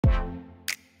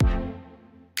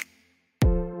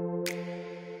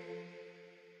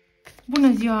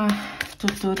Bună ziua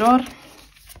tuturor!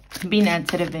 Bine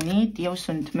ați revenit! Eu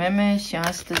sunt Meme și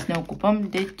astăzi ne ocupăm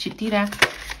de citirea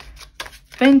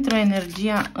pentru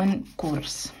energia în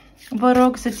curs. Vă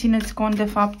rog să țineți cont de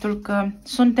faptul că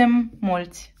suntem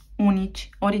mulți, unici,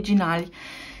 originali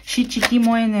și citim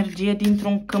o energie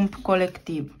dintr-un câmp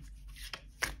colectiv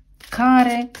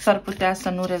care s-ar putea să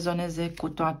nu rezoneze cu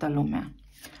toată lumea.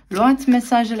 Luați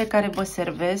mesajele care vă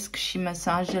servesc și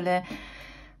mesajele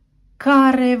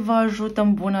care vă ajută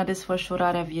în buna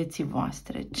desfășurare a vieții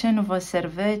voastre. Ce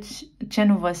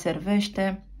nu vă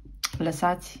servește,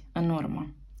 lăsați în urmă.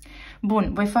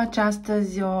 Bun, voi face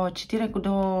astăzi o citire cu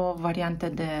două variante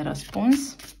de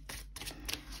răspuns,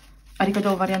 adică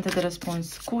două variante de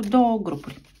răspuns cu două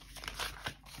grupuri.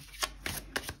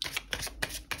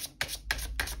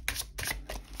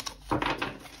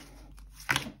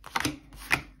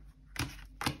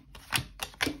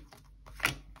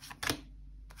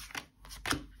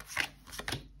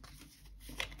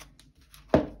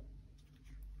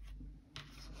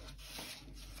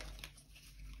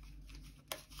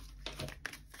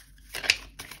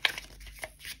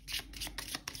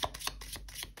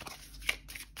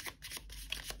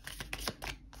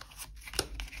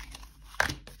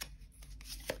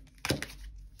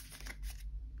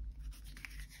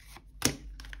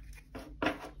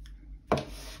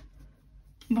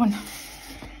 Bun.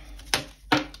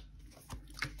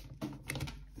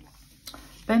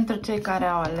 Pentru cei care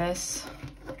au ales,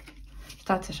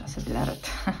 stați așa să vi le arăt.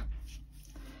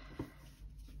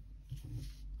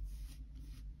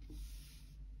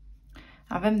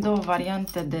 Avem două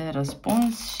variante de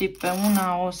răspuns și pe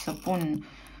una o să pun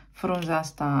frunza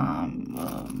asta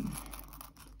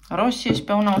roșie și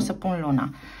pe una o să pun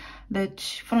luna.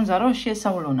 Deci, frunza roșie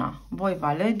sau luna. Voi vă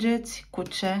alegeți cu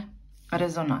ce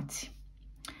rezonați.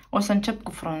 O să încep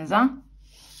cu frunza.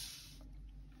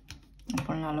 O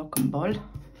pun la loc în bol.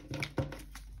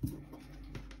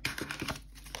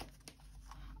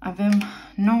 Avem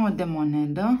 9 de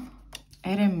monedă,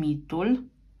 eremitul,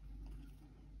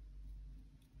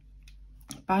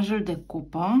 pajul de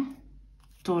cupă,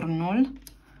 turnul,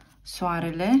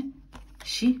 soarele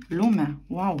și lumea.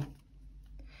 Wow!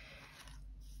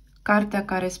 Cartea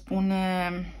care spune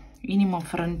inimă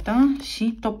frântă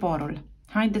și toporul.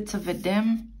 Haideți să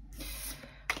vedem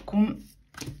cum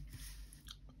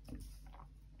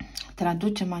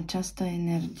traducem această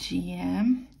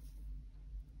energie.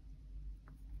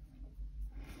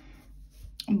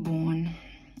 Bun.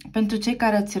 Pentru cei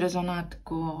care ați rezonat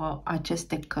cu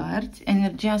aceste cărți,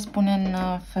 energia spune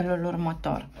în felul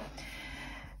următor.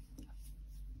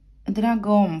 Dragă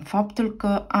om, faptul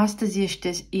că astăzi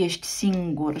ești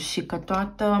singur și că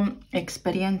toată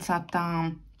experiența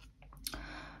ta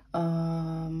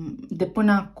de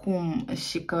până acum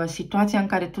și că situația în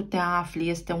care tu te afli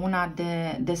este una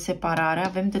de separare,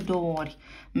 avem de două ori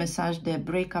mesaj de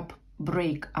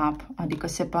break up, adică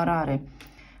separare,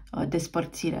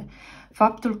 despărțire.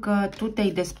 Faptul că tu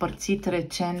te-ai despărțit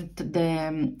recent de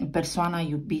persoana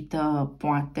iubită,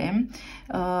 poate,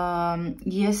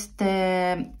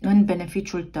 este în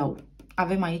beneficiul tău.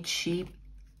 Avem aici și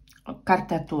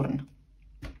cartea turn.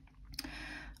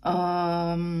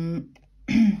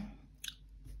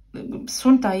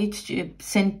 Sunt aici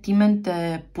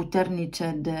sentimente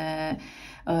puternice de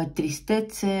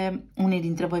tristețe, unii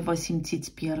dintre voi vă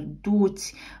simțiți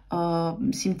pierduți,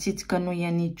 simțiți că nu e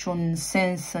niciun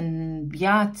sens în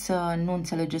viață, nu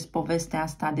înțelegeți povestea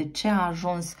asta, de ce a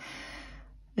ajuns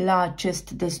la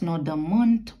acest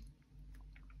desnodământ.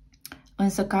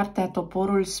 Însă cartea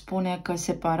toporul spune că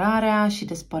separarea și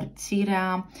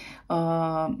despărțirea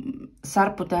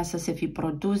s-ar putea să se fi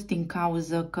produs din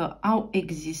cauza că au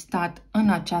existat în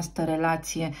această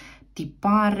relație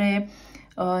tipare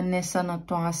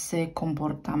nesănătoase,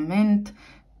 comportament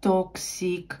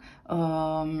toxic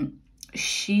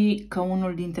și că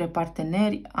unul dintre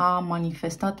parteneri a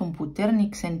manifestat un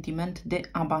puternic sentiment de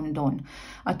abandon.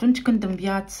 Atunci când în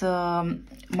viață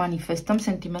manifestăm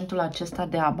sentimentul acesta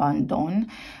de abandon,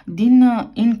 din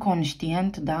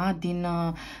inconștient, da, din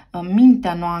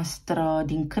mintea noastră,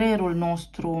 din creierul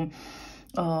nostru,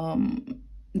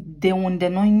 de unde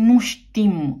noi nu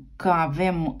știm că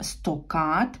avem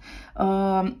stocat,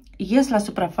 ies la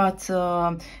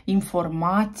suprafață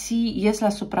informații, ies la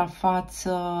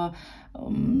suprafață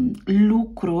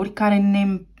lucruri care ne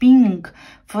împing,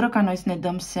 fără ca noi să ne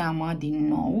dăm seama, din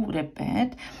nou,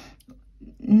 repet,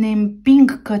 ne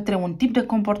împing către un tip de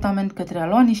comportament, către a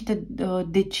lua niște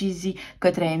decizii,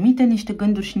 către a emite niște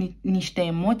gânduri și niște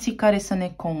emoții care să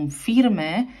ne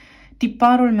confirme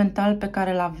tiparul mental pe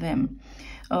care îl avem.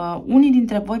 Unii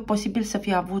dintre voi posibil să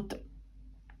fie avut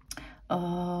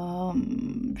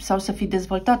sau să fi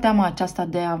dezvoltat teama aceasta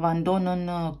de abandon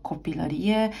în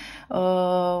copilărie.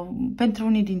 Pentru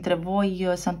unii dintre voi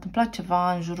s-a întâmplat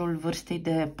ceva în jurul vârstei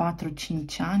de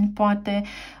 4-5 ani, poate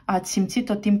ați simțit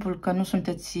tot timpul că nu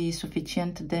sunteți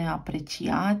suficient de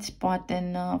apreciați,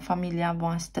 poate în familia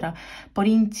voastră.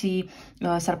 Părinții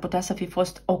s-ar putea să fi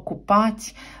fost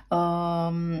ocupați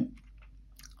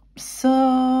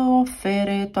să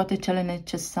ofere toate cele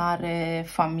necesare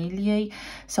familiei,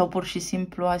 sau pur și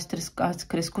simplu ați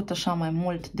crescut așa mai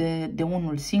mult de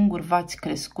unul singur, v-ați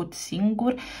crescut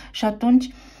singur și atunci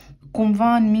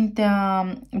cumva în mintea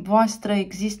voastră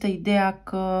există ideea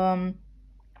că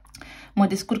mă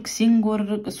descurc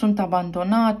singur, sunt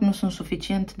abandonat, nu sunt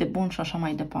suficient de bun și așa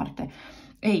mai departe.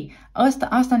 Ei,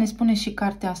 asta ne spune și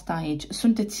cartea asta aici.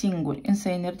 Sunteți singuri, însă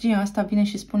energia asta vine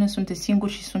și spune sunteți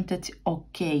singuri și sunteți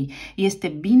ok. Este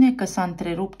bine că s-a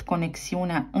întrerupt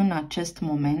conexiunea în acest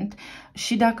moment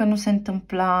și dacă nu se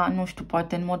întâmpla, nu știu,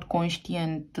 poate în mod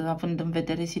conștient, având în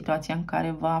vedere situația în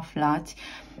care vă aflați,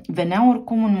 venea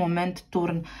oricum un moment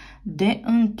turn de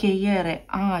încheiere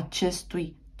a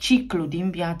acestui ciclu din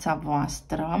viața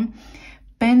voastră,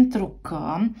 pentru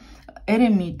că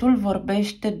eremitul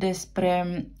vorbește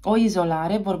despre o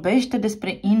izolare, vorbește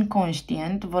despre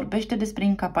inconștient, vorbește despre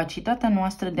incapacitatea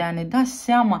noastră de a ne da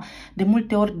seama de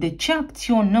multe ori de ce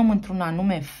acționăm într-un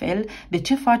anume fel, de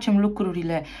ce facem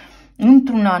lucrurile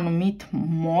într-un anumit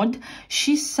mod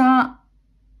și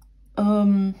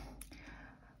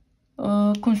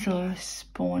cum să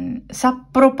spun, s-a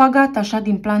propagat așa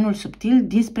din planul subtil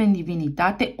dinspre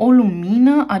divinitate o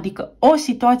lumină, adică o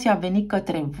situație a venit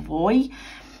către voi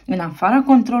în afara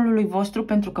controlului vostru,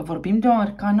 pentru că vorbim de o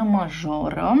arcană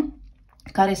majoră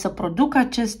care să producă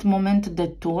acest moment de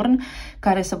turn,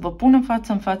 care să vă pună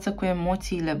față în față cu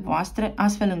emoțiile voastre,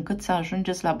 astfel încât să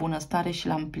ajungeți la bunăstare și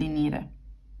la împlinire.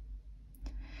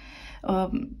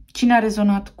 Cine a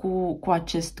rezonat cu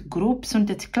acest grup?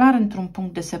 Sunteți clar într-un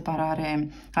punct de separare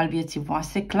al vieții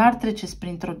voastre, clar treceți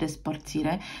printr-o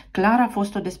despărțire, clar a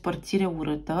fost o despărțire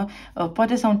urâtă,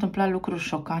 poate s-au întâmplat lucruri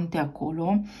șocante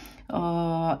acolo,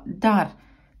 dar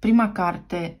prima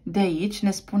carte de aici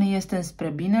ne spune este înspre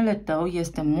binele tău,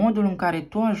 este modul în care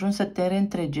tu ajungi să te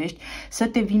reîntregești, să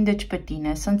te vindeci pe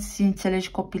tine, să-ți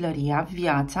înțelegi copilăria,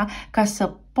 viața, ca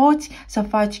să poți să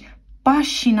faci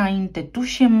pași înainte, tu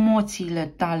și emoțiile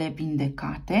tale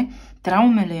vindecate,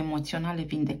 traumele emoționale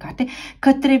vindecate,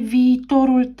 către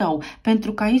viitorul tău.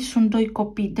 Pentru că aici sunt doi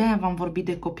copii, de-aia v-am vorbit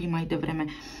de copii mai devreme.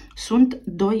 Sunt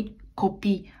doi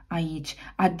copii aici,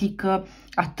 adică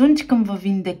atunci când vă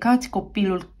vindecați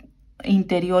copilul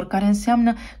interior, care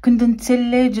înseamnă când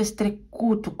înțelegeți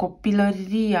trecutul,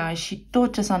 copilăria și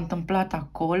tot ce s-a întâmplat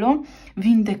acolo,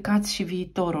 vindecați și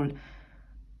viitorul.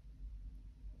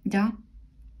 Da?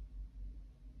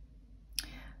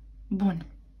 Bun,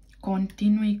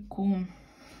 continui cu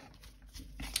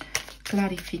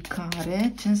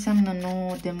clarificare. Ce înseamnă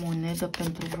 9 de monedă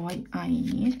pentru voi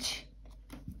aici?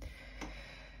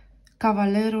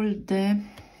 Cavalerul de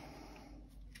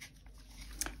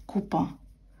cupă.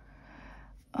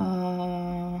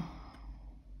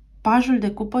 Pajul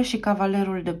de cupă și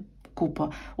cavalerul de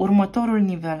cupă. Următorul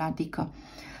nivel, adică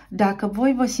dacă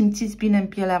voi vă simțiți bine în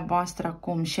pielea voastră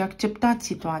acum și acceptați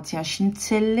situația și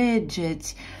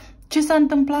înțelegeți ce s-a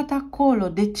întâmplat acolo,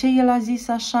 de ce el a zis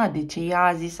așa, de ce ea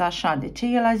a zis așa, de ce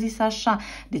el a zis așa,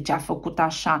 de ce a făcut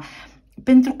așa,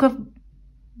 pentru că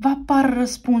vă apar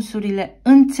răspunsurile,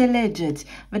 înțelegeți.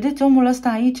 Vedeți, omul ăsta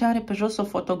aici are pe jos o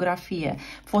fotografie.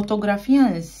 Fotografia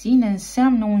în sine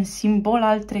înseamnă un simbol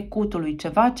al trecutului,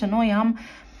 ceva ce noi am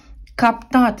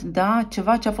captat, da?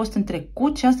 Ceva ce a fost în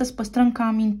trecut și asta să păstrăm ca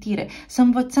amintire. Să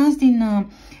învățați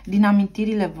din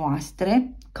amintirile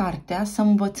voastre, cartea, să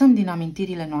învățăm din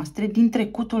amintirile noastre, din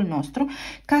trecutul nostru,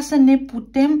 ca să ne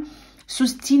putem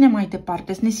susține mai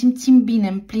departe, să ne simțim bine,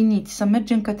 împliniți, să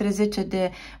mergem către 10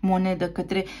 de monedă,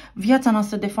 către viața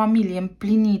noastră de familie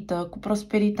împlinită, cu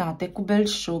prosperitate, cu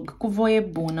belșug, cu voie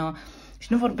bună. Și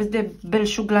nu vorbesc de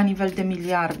belșug la nivel de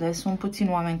miliarde, sunt puțini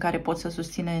oameni care pot să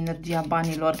susțină energia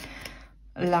banilor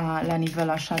la nivel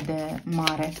așa de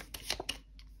mare.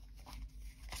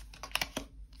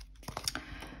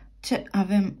 Ce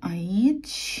avem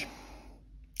aici?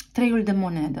 Treiul de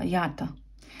monedă, iată.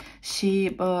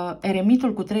 Și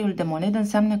eremitul cu treiul de monedă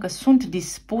înseamnă că sunt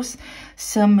dispus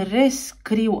să-mi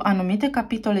rescriu anumite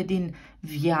capitole din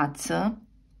viață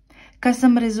ca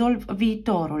să-mi rezolv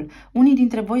viitorul. Unii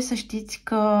dintre voi să știți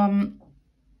că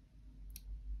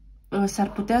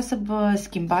s-ar putea să vă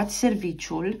schimbați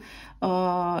serviciul,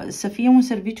 să fie un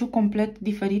serviciu complet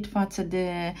diferit față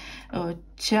de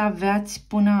ce aveați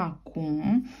până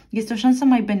acum. Este o șansă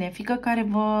mai benefică care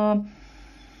vă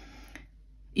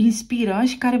inspiră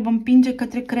și care vă împinge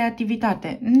către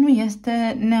creativitate. Nu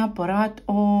este neapărat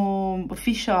o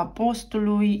fișă a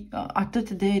postului atât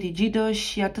de rigidă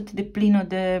și atât de plină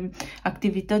de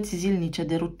activități zilnice,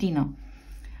 de rutină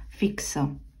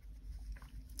fixă.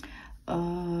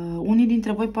 Unii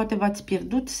dintre voi poate v-ați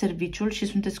pierdut serviciul și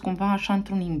sunteți cumva așa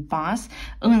într-un impas,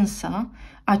 însă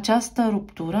această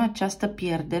ruptură, această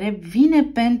pierdere vine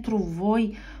pentru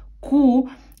voi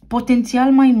cu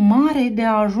potențial mai mare de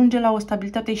a ajunge la o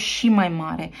stabilitate și mai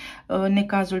mare. În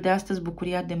necazul de astăzi,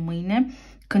 bucuria de mâine,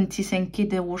 când ți se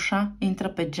închide ușa, intră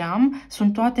pe geam,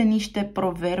 sunt toate niște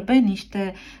proverbe,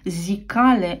 niște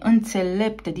zicale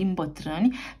înțelepte din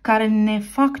bătrâni, care ne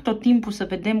fac tot timpul să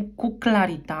vedem cu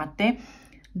claritate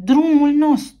drumul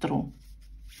nostru.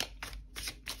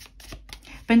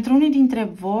 Pentru unii dintre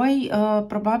voi,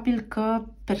 probabil că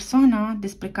persoana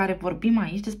despre care vorbim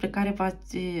aici,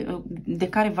 de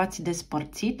care v-ați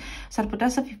despărțit, s-ar putea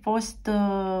să fi fost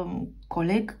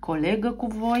colegă cu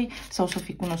voi sau să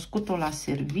fi cunoscut-o la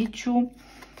serviciu.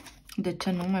 De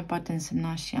ce nu? Mai poate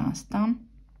însemna și asta.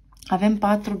 Avem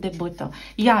 4 de bâtă.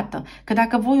 Iată că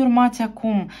dacă voi urmați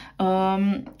acum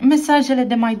mesajele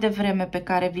de mai devreme pe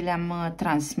care vi le-am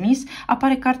transmis,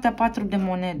 apare cartea 4 de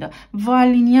monedă. Vă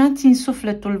aliniați în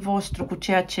sufletul vostru cu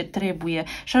ceea ce trebuie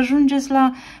și ajungeți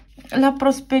la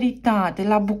prosperitate,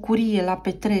 la bucurie, la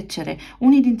petrecere.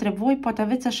 Unii dintre voi poate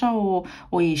aveți așa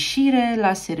o ieșire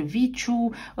la serviciu,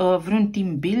 vreun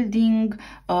team building,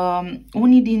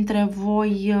 unii dintre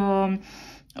voi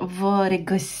vă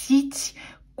regăsiți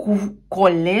cu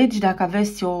colegi, dacă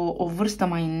aveți o vârstă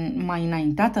mai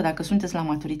înaintată, dacă sunteți la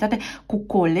maturitate, cu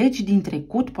colegi din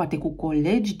trecut, poate cu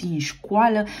colegi din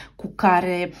școală cu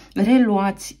care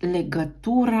reluați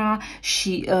legătura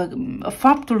și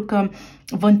faptul că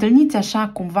vă întâlniți așa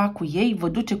cumva cu ei, vă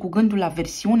duce cu gândul la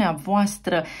versiunea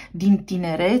voastră din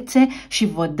tinerețe și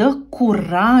vă dă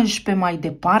curaj pe mai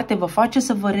departe, vă face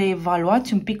să vă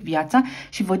reevaluați un pic viața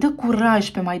și vă dă curaj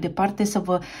pe mai departe să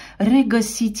vă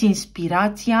regăsiți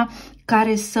inspirația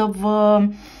care să vă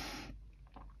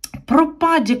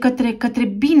propage către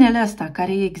binele ăsta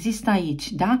care există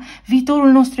aici, da?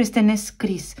 Viitorul nostru este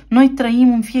nescris. Noi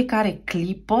trăim în fiecare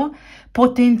clipă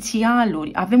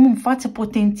potențialuri, avem în față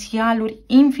potențialuri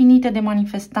infinite de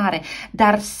manifestare,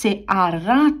 dar se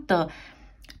arată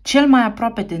cel mai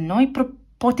aproape de noi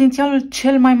potențialul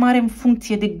cel mai mare în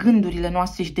funcție de gândurile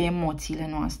noastre și de emoțiile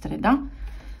noastre, da?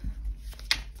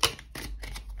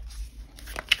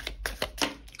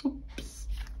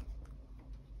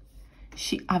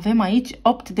 Și avem aici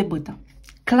 8 de bâtă.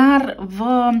 Clar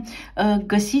vă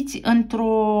găsiți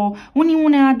într-o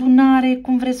uniune, adunare,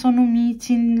 cum vreți să o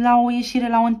numiți, la o ieșire,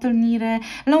 la o întâlnire,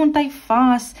 la un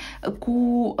taifas,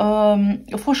 cu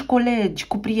foști colegi,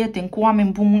 cu prieteni, cu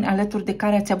oameni buni alături de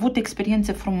care ați avut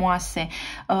experiențe frumoase.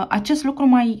 Acest lucru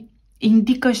mai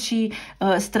indică și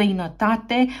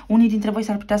străinătate. Unii dintre voi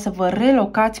s-ar putea să vă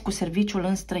relocați cu serviciul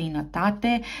în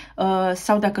străinătate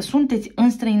sau dacă sunteți în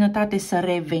străinătate să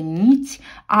reveniți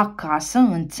acasă,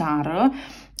 în țară,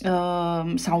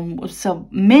 sau să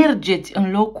mergeți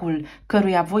în locul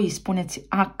căruia voi îi spuneți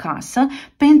acasă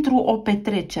pentru o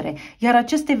petrecere. Iar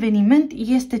acest eveniment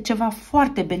este ceva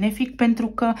foarte benefic pentru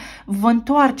că vă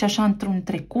întoarce așa într-un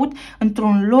trecut,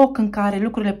 într-un loc în care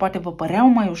lucrurile poate vă păreau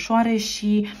mai ușoare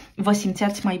și vă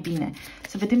simțeați mai bine.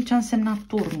 Să vedem ce a însemnat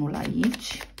turnul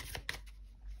aici.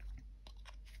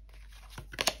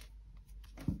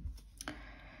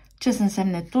 Ce să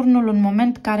însemne turnul? Un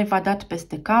moment care v-a dat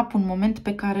peste cap, un moment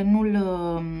pe care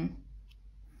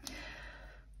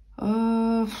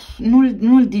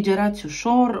nu-l digerați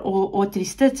ușor, o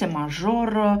tristețe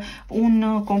majoră,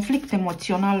 un conflict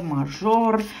emoțional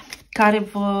major care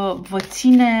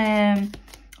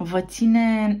vă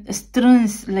ține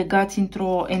strâns legați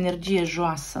într-o energie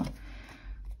joasă.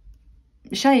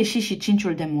 Și a ieșit și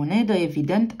 5-ul de monedă,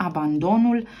 evident,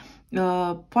 abandonul.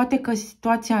 Poate că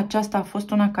situația aceasta a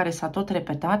fost una care s-a tot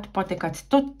repetat, poate că ați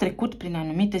tot trecut prin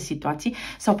anumite situații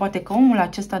sau poate că omul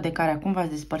acesta de care acum v-ați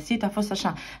despărțit a fost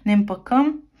așa: ne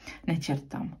împăcăm, ne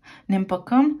certăm, ne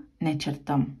împăcăm, ne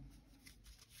certăm.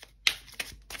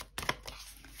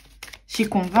 Și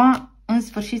cumva, în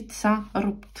sfârșit, s-a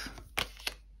rupt.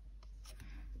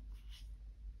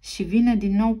 Și vine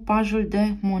din nou pajul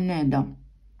de monedă.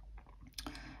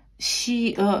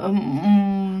 Și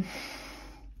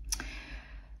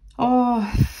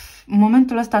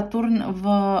momentul ăsta, turn,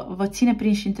 vă ține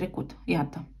prinși în trecut.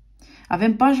 Iată.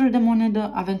 Avem pajul de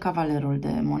monedă, avem cavalerul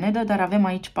de monedă, dar avem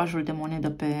aici pajul de monedă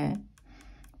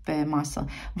pe masă.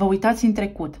 Vă uitați în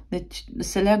trecut. Deci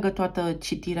se leagă toată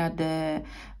citirea de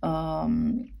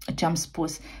ce am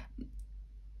spus.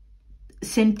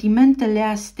 sentimentele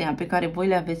astea pe care voi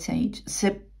le aveți aici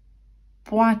se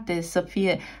poate să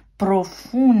fie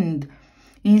profund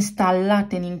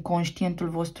instalate în inconștientul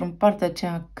vostru, în partea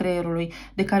aceea a creierului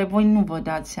de care voi nu vă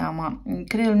dați seama.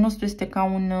 Creierul nostru este ca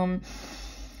un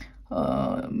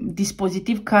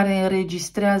dispozitiv care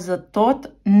înregistrează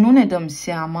tot, nu ne dăm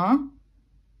seama,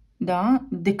 da?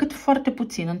 Decât foarte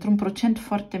puțin, într-un procent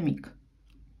foarte mic.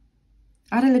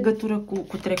 Are legătură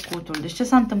cu trecutul. Deci ce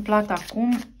s-a întâmplat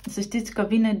acum, să știți că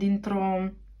vine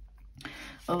dintr-o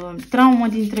traumă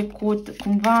din trecut,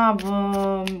 cumva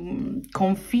vă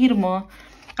confirmă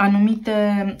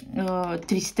anumite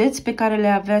tristeți pe care le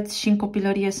aveți și în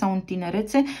copilărie sau în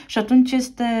tinerețe și atunci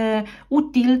este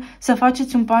util să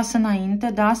faceți un pas înainte,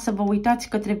 da? Să vă uitați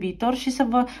către viitor și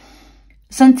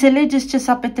să înțelegeți ce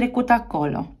s-a petrecut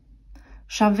acolo.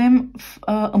 Și avem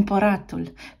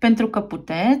împăratul, pentru că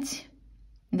puteți,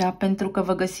 da? Pentru că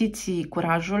vă găsiți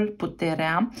curajul,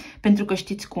 puterea, pentru că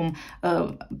știți cum.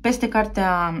 Peste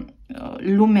cartea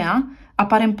Lumea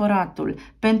apare împăratul,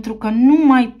 pentru că nu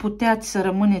mai puteați să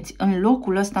rămâneți în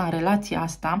locul ăsta, în relația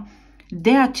asta,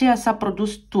 de aceea s-a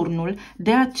produs turnul,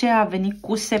 de aceea a venit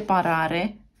cu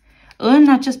separare. În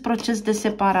acest proces de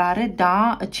separare,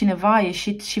 da, cineva a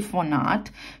ieșit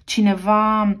șifonat,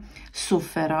 cineva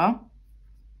suferă,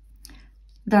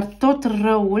 dar tot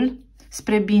răul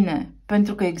spre bine,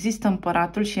 pentru că există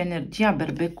împăratul și energia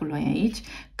berbecului aici,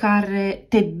 care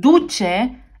te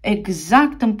duce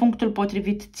exact în punctul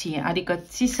potrivit ție. Adică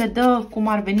ți se dă cum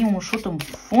ar veni un șut în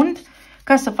fund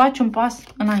ca să faci un pas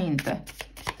înainte.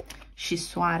 Și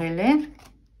soarele.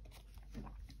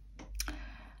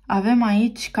 Avem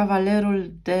aici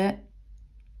cavalerul de...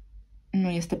 Nu,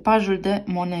 este pajul de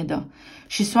monedă.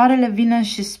 Și soarele vine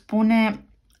și spune: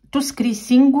 tu scrii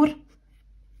singur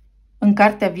în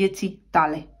cartea vieții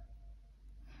tale.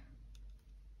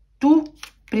 Tu,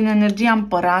 prin energia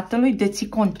împăratului, deții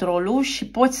controlul și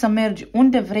poți să mergi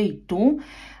unde vrei tu,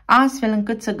 astfel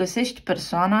încât să găsești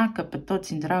persoana, că pe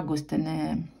toți în dragoste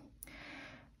ne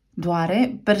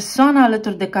doare, persoana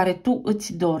alături de care tu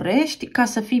îți dorești ca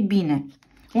să fii bine.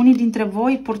 Unii dintre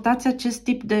voi purtați acest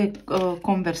tip de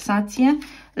conversație,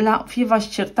 fie v-ați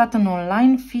certat în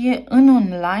online, fie în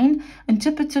online,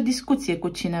 începeți o discuție cu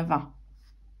cineva.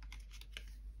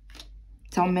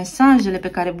 Sau mesajele pe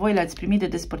care voi le-ați primit de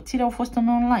despărțire au fost în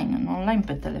online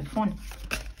pe telefon.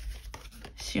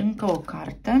 Și încă o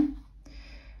carte.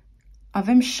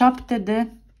 Avem 7 de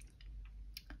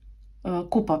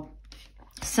cupă.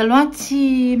 Să luați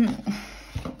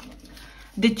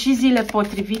deciziile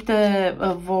potrivite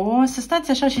vouă, să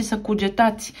stați așa și să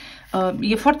cugetați.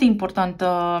 E foarte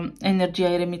importantă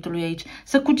energia eremitului aici.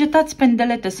 Să cugetați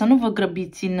pendelete, să nu vă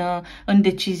grăbiți în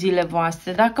deciziile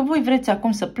voastre. Dacă voi vreți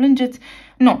acum să plângeți,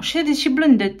 nu, ședeți și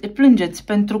plângeți,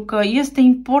 pentru că este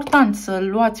important să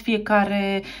luați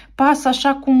fiecare pas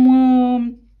așa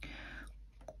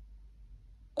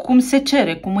cum se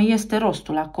cere, cum îi este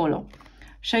rostul acolo.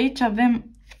 Și aici avem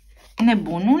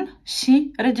nebunul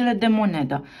și regele de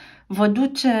monedă. Vă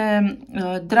duce,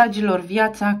 dragilor,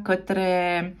 viața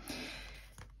către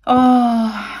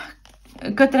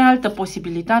altă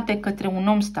posibilitate, către un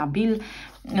om stabil,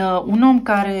 un om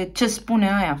care ce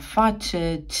spune aia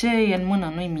face, ce e în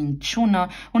mână nu-i minciună,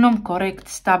 un om corect,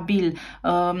 stabil,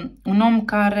 un om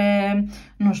care,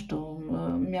 nu știu,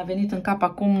 mi-a venit în cap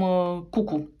acum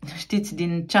Cucu, știți,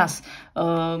 din ceas,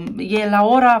 e la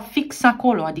ora fix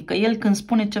acolo, adică el când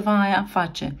spune ceva aia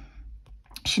face.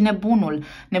 Și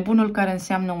nebunul care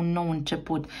înseamnă un nou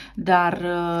început, dar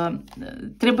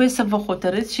trebuie să vă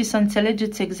hotărâți și să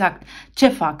înțelegeți exact ce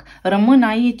fac. Rămân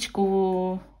aici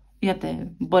cu, iată,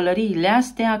 bălăriile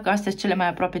astea, că astea sunt cele mai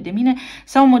aproape de mine,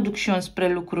 sau mă duc și eu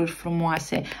spre lucruri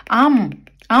frumoase.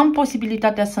 Am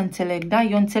posibilitatea să înțeleg, da?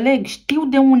 Eu înțeleg, știu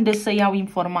de unde să iau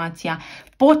informația,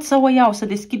 pot să o iau, să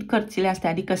deschid cărțile astea,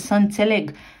 adică să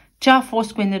înțeleg ce a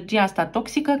fost cu energia asta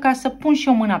toxică, ca să pun și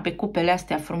eu mâna pe cupele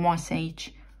astea frumoase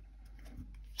aici.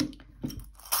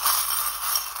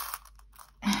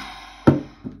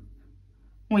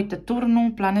 Uite,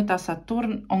 turnul, planeta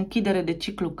Saturn, o închidere de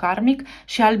ciclu karmic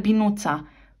și albinuța.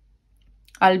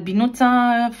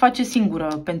 Albinuța face singură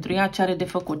pentru ea ce are de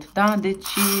făcut, da? Deci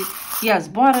ea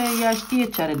zboară, ea știe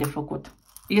ce are de făcut.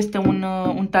 Este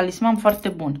un talisman foarte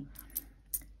bun.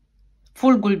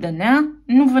 Fulgul de nea,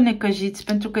 nu vă necăjiți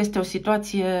pentru că este o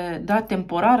situație, da,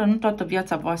 temporară, nu toată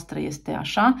viața voastră este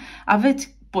așa.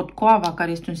 Aveți potcoava,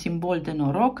 care este un simbol de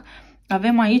noroc.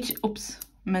 Avem aici,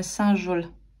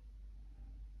 mesajul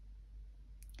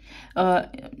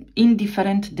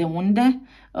indiferent de unde.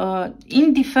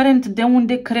 Indiferent de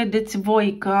unde credeți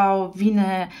voi că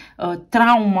vine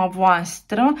trauma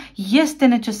voastră, este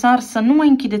necesar să nu mai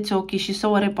închideți ochii și să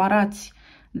o reparați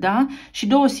Da? Și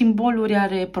două simboluri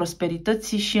ale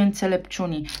prosperității și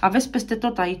înțelepciunii. Aveți peste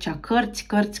tot aici cărți,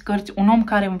 cărți, cărți, un om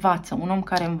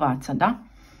care învață, da?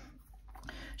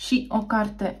 Și o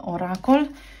carte oracol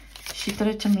și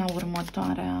trecem la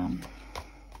următoarea.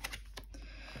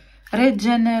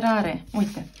 Regenerare.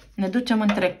 Uite, ne ducem în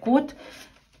trecut,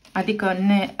 adică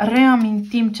ne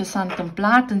reamintim ce s-a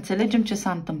întâmplat, înțelegem ce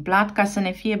s-a întâmplat ca să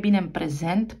ne fie bine în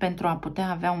prezent pentru a putea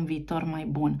avea un viitor mai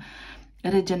bun.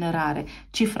 Regenerare.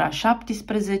 Cifra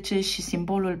 17 și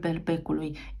simbolul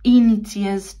berbecului.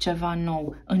 Inițiez ceva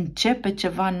nou. Începe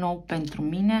ceva nou pentru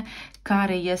mine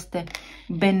care este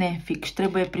benefic și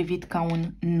trebuie privit ca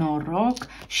un noroc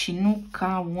și nu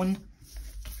ca un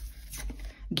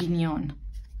ghinion.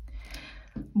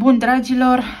 Bun,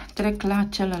 dragilor, trec la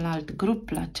celălalt grup,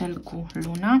 la cel cu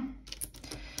luna.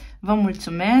 Vă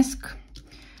mulțumesc.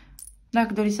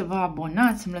 Dacă doriți să vă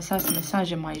abonați, îmi lăsați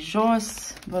mesaje mai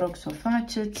jos, vă rog să o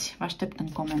faceți, vă aștept în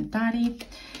comentarii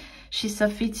și să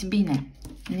fiți bine.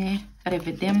 Ne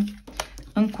revedem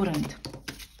în curând.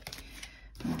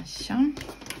 Așa.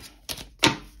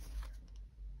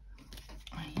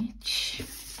 Aici.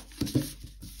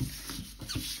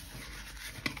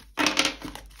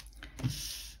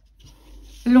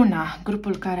 Luna,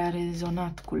 grupul care a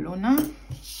rezonat cu luna.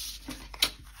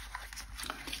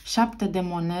 7 de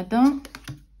monedă,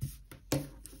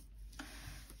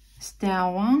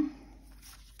 steaua,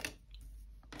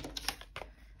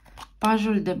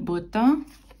 pajul de bâtă,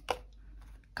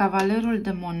 cavalerul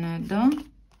de monedă,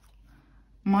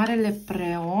 marele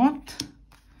preot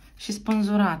și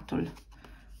spânzuratul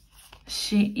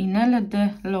și inele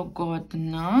de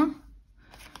logodnă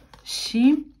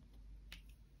și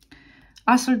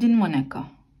asul din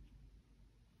mânecă.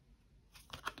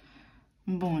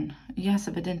 Bun, ia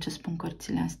să vedem ce spun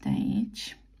cărțile astea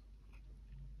aici.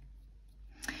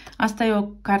 Asta e o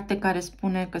carte care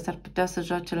spune că s-ar putea să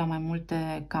joace la mai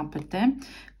multe capete,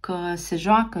 că se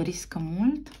joacă, riscă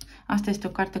mult. Asta este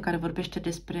o carte care vorbește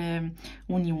despre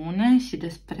uniune și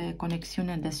despre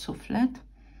conexiune de suflet.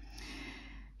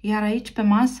 Iar aici pe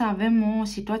masă avem o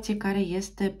situație care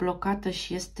este blocată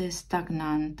și este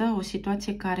stagnantă, o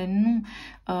situație care nu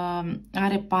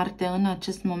are parte în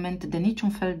acest moment de niciun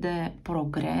fel de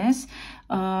progres,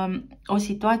 o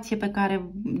situație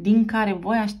din care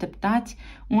voi așteptați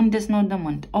un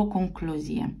deznodământ, o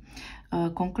concluzie.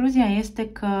 Concluzia este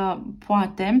că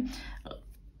poate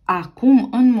acum,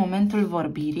 în momentul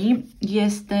vorbirii,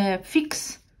 este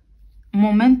fix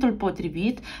momentul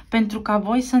potrivit pentru ca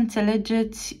voi să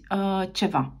înțelegeți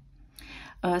ceva.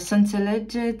 Să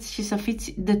înțelegeți și să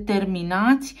fiți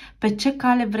determinați pe ce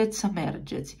cale vreți să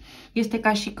mergeți. Este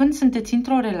ca și când sunteți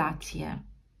într-o relație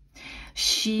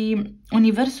și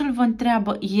universul vă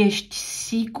întreabă, ești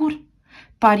sigur?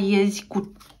 Pariezi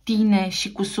cu tine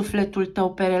și cu sufletul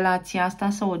tău pe relația asta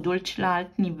să o duci la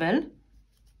alt nivel?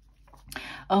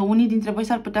 Unii dintre voi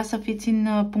s-ar putea să fiți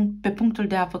pe punctul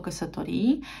de a vă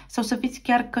căsători sau să fiți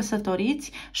chiar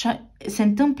căsătoriți și se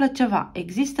întâmplă ceva.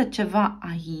 Există ceva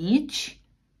aici,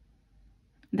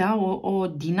 da? O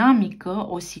dinamică,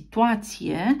 o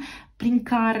situație prin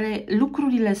care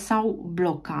lucrurile s-au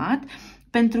blocat,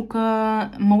 pentru că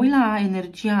mă uit la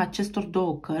energia acestor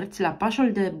două cărți, la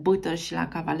pașul de bâtă și la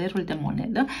cavalerul de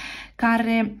monedă,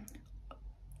 care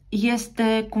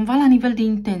este cumva la nivel de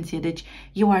intenție. Deci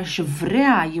eu aș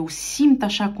vrea, eu simt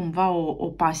așa cumva o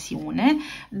pasiune,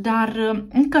 dar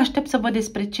încă aștept să văd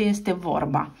despre ce este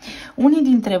vorba. Unii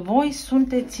dintre voi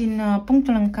sunteți în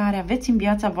punctul în care aveți în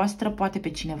viața voastră poate pe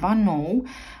cineva nou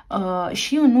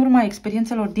și în urma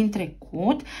experiențelor din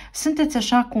trecut sunteți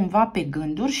așa cumva pe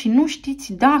gânduri și nu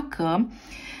știți dacă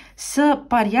să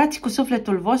pariați cu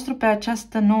sufletul vostru pe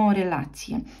această nouă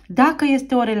relație. Dacă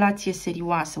este o relație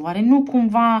serioasă, oare nu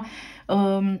cumva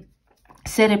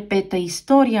se repetă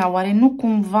istoria, oare nu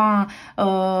cumva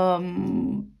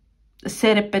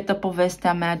se repetă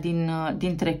povestea mea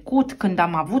din trecut, când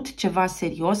am avut ceva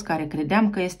serios, care credeam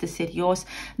că este serios,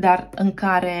 dar în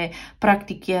care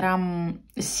practic eram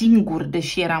singur,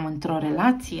 deși eram într-o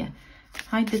relație?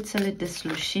 Haideți să le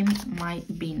deslușim mai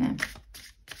bine.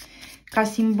 Ca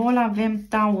simbol avem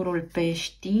taurul,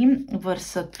 peștii,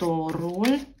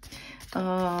 vărsătorul,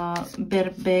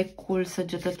 berbecul,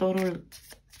 săgetătorul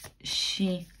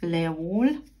și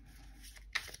leul,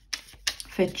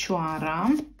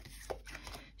 fecioara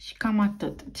și cam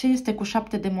atât. Ce este cu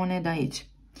 7 de monede aici?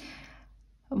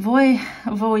 Voi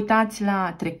vă uitați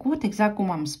la trecut, exact cum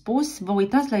am spus, vă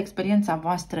uitați la experiența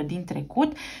voastră din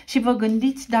trecut și vă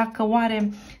gândiți dacă oare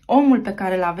omul pe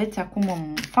care îl aveți acum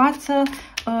în față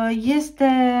este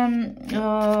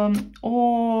o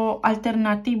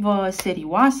alternativă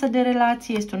serioasă de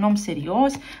relație, este un om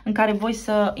serios în care voi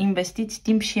să investiți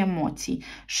timp și emoții.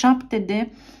 7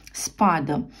 de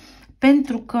spadă.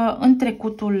 Pentru că în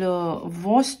trecutul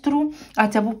vostru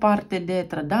ați avut parte de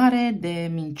trădare,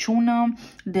 de minciună,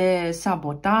 de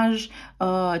sabotaj,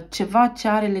 ceva ce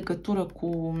are legătură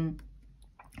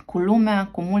cu lumea,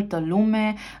 cu multă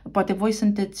lume. Poate voi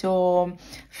sunteți o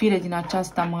fire din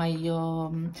aceasta mai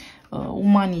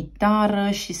umanitară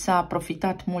și s-a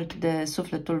profitat mult de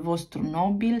sufletul vostru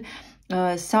nobil,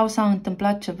 sau s-a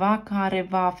întâmplat ceva care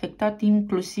v-a afectat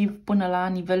inclusiv până la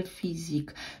nivel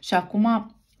fizic. Și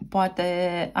acum poate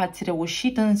ați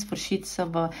reușit în sfârșit să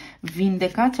vă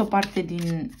vindecați o parte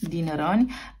din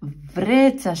răni,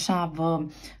 vreți așa,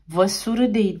 vă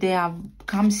surâde ideea,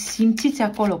 cam simțiți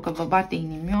acolo că vă bate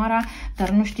inimioara, dar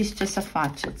nu știți ce să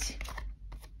faceți.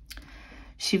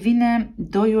 Și vine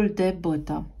doiul de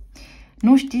bâtă.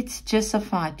 Nu știți ce să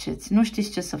faceți, nu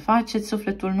știți ce să faceți,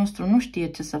 sufletul nostru nu știe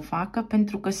ce să facă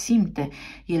pentru că simte.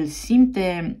 El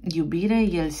simte iubire,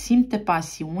 el simte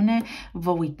pasiune,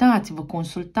 vă uitați, vă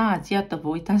consultați, iată, vă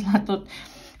uitați la tot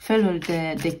felul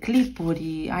de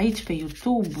clipuri aici pe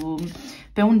YouTube,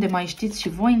 pe unde mai știți și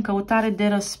voi, în căutare de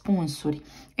răspunsuri.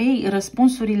 Ei,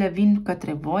 răspunsurile vin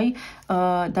către voi,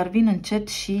 dar vin încet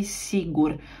și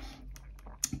sigur.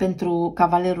 Pentru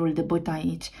cavalerul de bâtă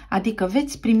aici. Adică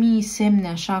veți primi semne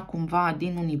așa cumva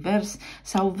din univers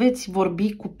sau veți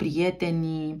vorbi cu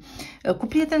prieteni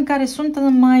care sunt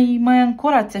mai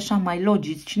ancorați așa, mai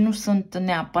logici, nu sunt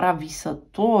neapărat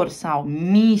visători sau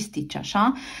mistici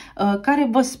așa, care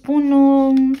vă spun,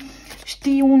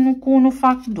 știi, 1 cu 1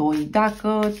 fac 2.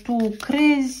 Dacă tu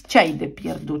crezi, ce ai de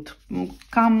pierdut?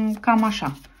 Cam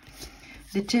așa.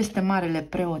 De ce este marele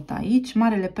preot aici?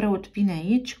 Marele preot vine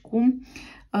aici cu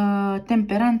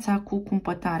temperanța, cu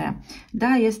cumpătarea. Da,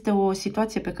 este o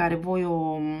situație pe care voi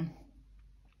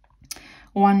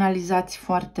o analizați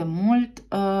foarte mult.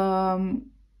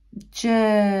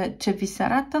 Ce vi se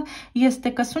arată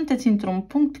este că sunteți într-un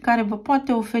punct care vă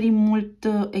poate oferi mult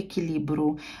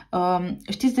echilibru.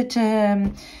 Știți de ce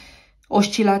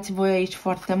oscilați voi aici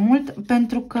foarte mult?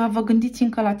 Pentru că vă gândiți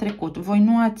încă la trecut. Voi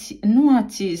nu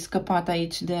ați scăpat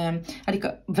aici de...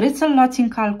 Adică vreți să-l luați în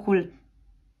calcul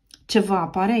ce vă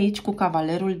apare aici cu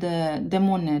cavalerul de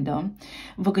monedă.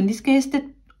 Vă gândiți că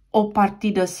este o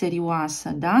partidă serioasă,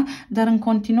 da? Dar în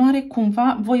continuare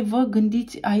cumva voi vă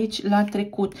gândiți aici la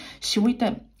trecut. Și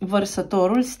uite,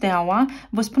 vărsătorul, steaua,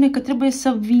 vă spune că trebuie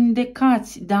să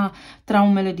vindecați, da,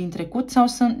 traumele din trecut sau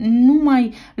să nu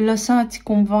mai lăsați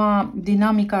cumva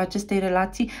dinamica acestei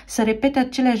relații să repete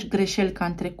aceleași greșeli ca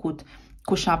în trecut.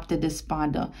 Cu 7 de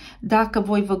spadă. Dacă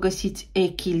voi vă găsiți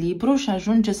echilibru și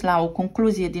ajungeți la o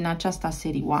concluzie din aceasta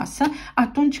serioasă,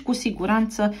 atunci cu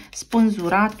siguranță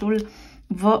spânzuratul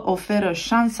vă oferă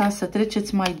șansa să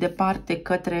treceți mai departe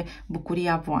către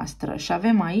bucuria voastră. Și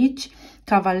avem aici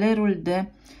cavalerul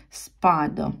de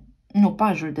spadă, nu,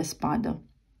 pajul de spadă.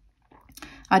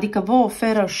 Adică vă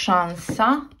oferă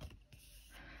șansa,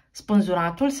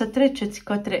 spânzuratul, să treceți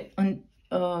către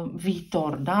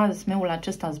viitor, da? Zmeul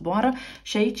acesta zboară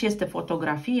și aici este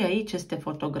fotografie, aici este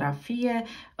fotografie,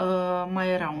 mai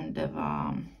era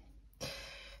undeva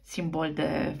simbol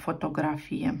de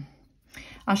fotografie.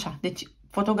 Așa, deci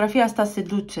fotografia asta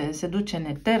se duce în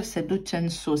eter, se duce în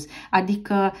sus.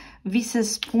 Adică vi se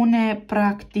spune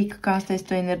practic că asta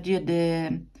este o energie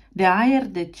de aer,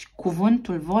 deci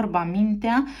cuvântul, vorba,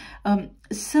 mintea,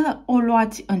 să o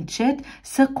luați încet,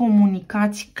 să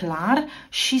comunicați clar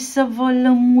și să vă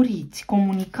lămuriți.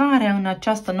 Comunicarea în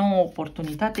această nouă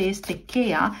oportunitate este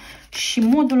cheia și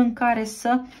modul în care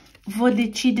să vă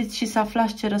decideți și să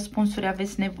aflați ce răspunsuri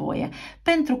aveți nevoie.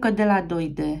 Pentru că de la 2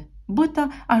 de bâtă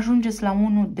ajungeți la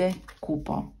 1 de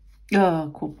cupă.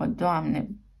 Cupă, Doamne!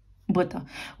 Bâtă.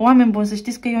 Oameni buni, să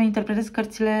știți că eu interpretez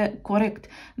cărțile corect.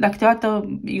 Dar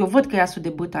câteodată eu văd că e asul de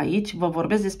bâtă aici, vă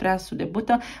vorbesc despre asul de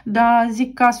bâtă, dar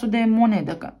zic că asul de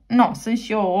monedă. Că, nu, sunt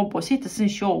și eu obosită, sunt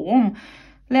și eu om,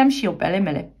 le am și eu pe ale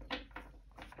mele.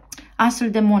 Asul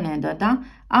de monedă, da?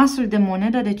 Asul de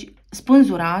monedă, deci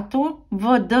spânzuratul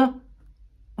vă dă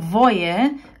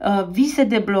voie, vi se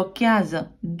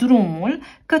deblochează drumul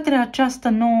către această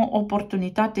nouă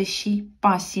oportunitate și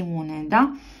pasiune,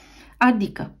 da?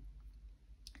 Adică,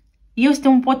 este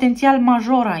un potențial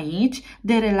major aici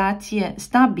de relație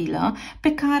stabilă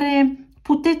pe care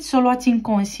puteți să o luați în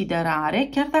considerare,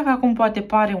 chiar dacă acum poate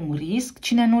pare un risc,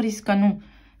 cine nu riscă nu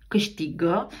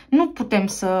câștigă. Nu putem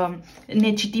să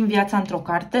ne citim viața într-o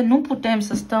carte, nu putem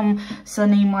să stăm să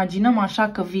ne imaginăm așa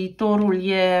că viitorul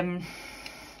e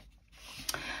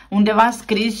undeva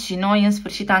scris și noi în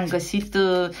sfârșit am găsit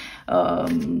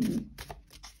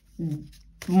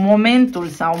momentul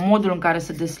sau modul în care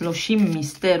să deslușim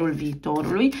misterul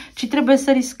viitorului, ci trebuie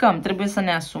să riscăm, trebuie să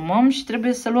ne asumăm și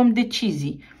trebuie să luăm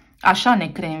decizii. Așa ne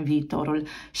creăm viitorul.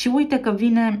 Și uite că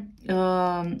vine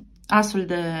asul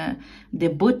de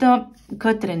bâtă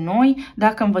către noi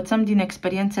dacă învățăm din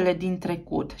experiențele din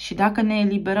trecut și dacă ne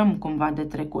eliberăm cumva de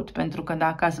trecut, pentru că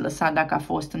dacă ați lăsat, dacă a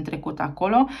fost în trecut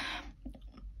acolo,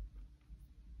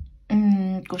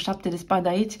 cu 7 de spade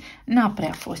aici, n-a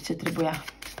prea fost ce trebuia.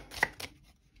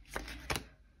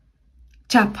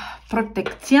 Ceapă,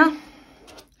 protecția,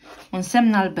 un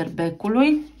semn al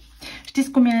berbecului.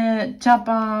 Știți cum e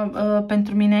ceapa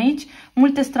pentru mine aici?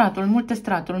 Multe straturi, multe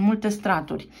straturi, multe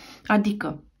straturi.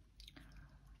 Adică,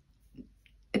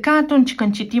 ca atunci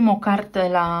când citim o carte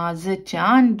la 10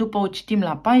 ani, după o citim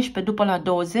la 14, după la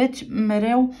 20,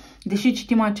 mereu, deși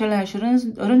citim aceleași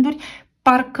rânduri,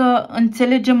 parcă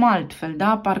înțelegem altfel,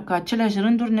 da? Parcă aceleași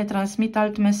rânduri ne transmit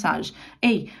alt mesaj.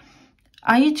 Ei,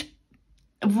 aici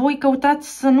voi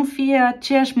căutați să nu fie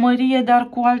aceeași mărie, dar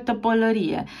cu altă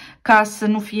pălărie. Ca să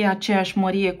nu fie aceeași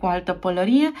mărie cu altă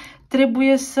pălărie,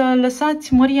 trebuie să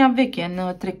lăsați măria veche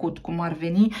în trecut, cum ar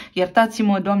veni.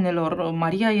 Iertați-mă, doamnelor,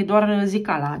 Maria e doar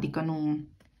zicala, adică nu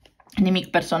nimic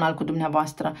personal cu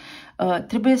dumneavoastră.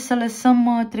 Trebuie să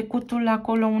lăsăm trecutul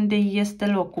acolo unde este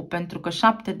locul, pentru că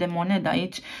 7 de monede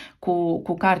aici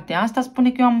cu cartea asta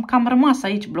spune că eu am cam rămas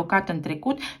aici blocat în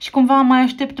trecut și cumva mai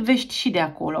aștept vești și de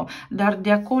acolo. Dar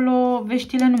de acolo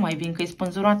veștile nu mai vin, că e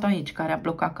spânzuratul aici care a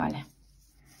blocat calea.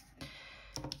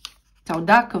 Sau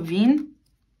dacă vin,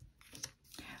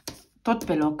 tot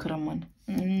pe loc rămân.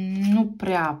 Nu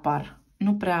prea apar.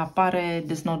 Nu prea apare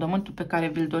deznodământul pe care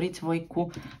vi-l doriți voi cu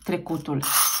trecutul.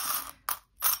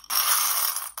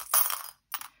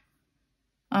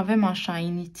 Avem așa,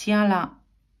 inițiala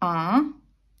A.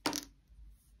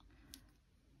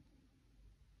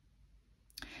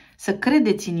 Să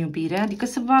credeți în iubire, adică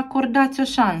să vă acordați o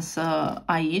șansă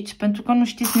aici, pentru că nu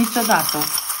știți niciodată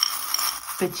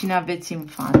pe cine aveți în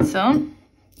față.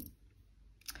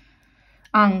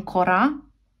 Ancora.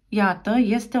 Iată,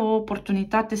 este o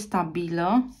oportunitate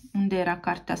stabilă. Unde era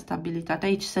cartea stabilitate?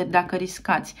 Aici, dacă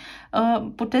riscați.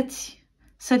 Puteți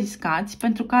să riscați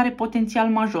pentru că are potențial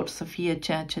major să fie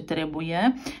ceea ce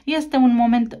trebuie. Este un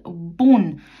moment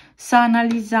bun să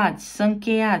analizați, să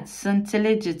încheiați, să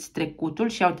înțelegeți trecutul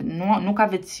și nu că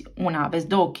aveți una, aveți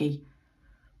două chei.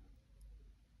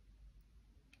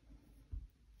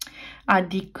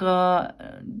 Adică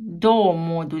două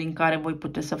moduri în care voi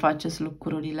puteți să faceți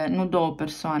lucrurile, nu două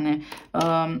persoane.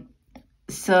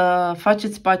 Să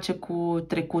faceți pace cu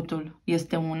trecutul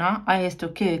este una, aia este o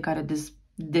cheie care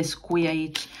descuie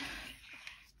aici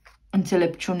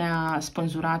înțelepciunea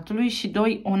spânzuratului și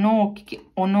doi,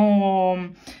 o nouă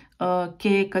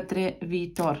cheie către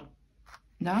viitor.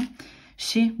 Da?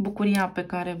 Și bucuria pe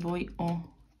care voi o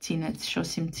țineți și o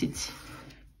simțiți.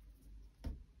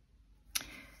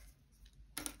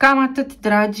 Cam atât,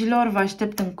 dragilor, vă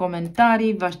aștept în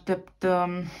comentarii, vă aștept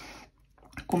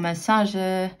cu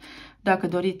mesaje. Dacă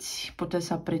doriți, puteți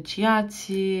să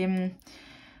apreciați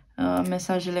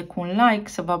mesajele cu un like,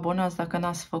 să vă abonați dacă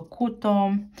n-ați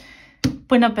făcut-o.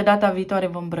 Până pe data viitoare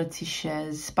vă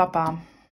îmbrățișez. Pa, pa!